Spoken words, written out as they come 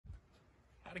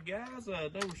Howdy guys,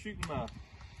 they were shooting my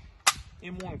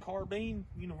M1 Carbine.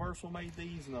 Universal made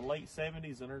these in the late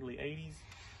 70s and early 80s.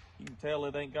 You can tell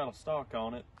it ain't got a stock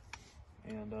on it.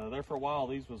 And there for a while,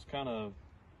 these was kind of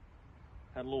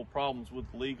had a little problems with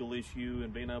the legal issue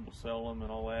and being able to sell them and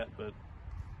all that, but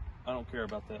I don't care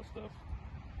about that stuff.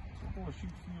 So I'm going to shoot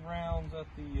a few rounds at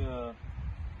the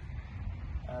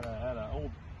at an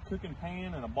old cooking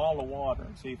pan and a bottle of water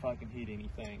and see if I can hit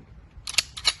anything.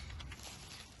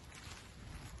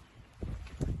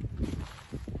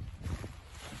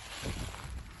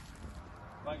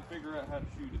 If I can figure out how to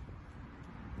shoot it.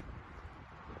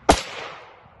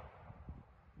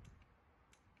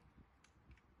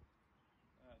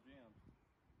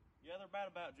 Yeah, they're bad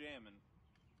about jamming.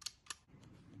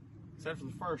 Except for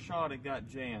the first shot, it got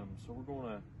jammed, so we're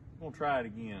gonna try it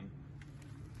again.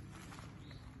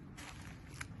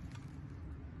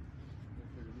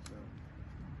 Figure this out.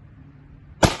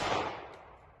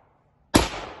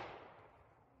 I'm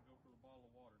gonna go for the bottle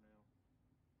of water now.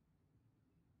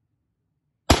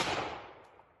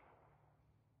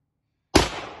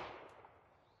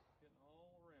 Getting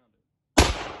all around it.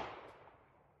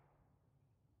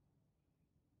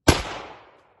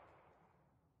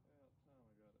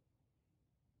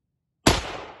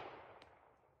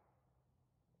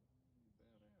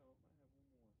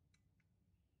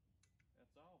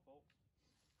 That's all, folks.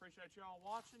 Appreciate y'all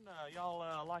watching.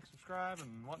 Y'all like, subscribe,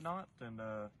 and whatnot, and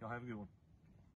y'all have a good one.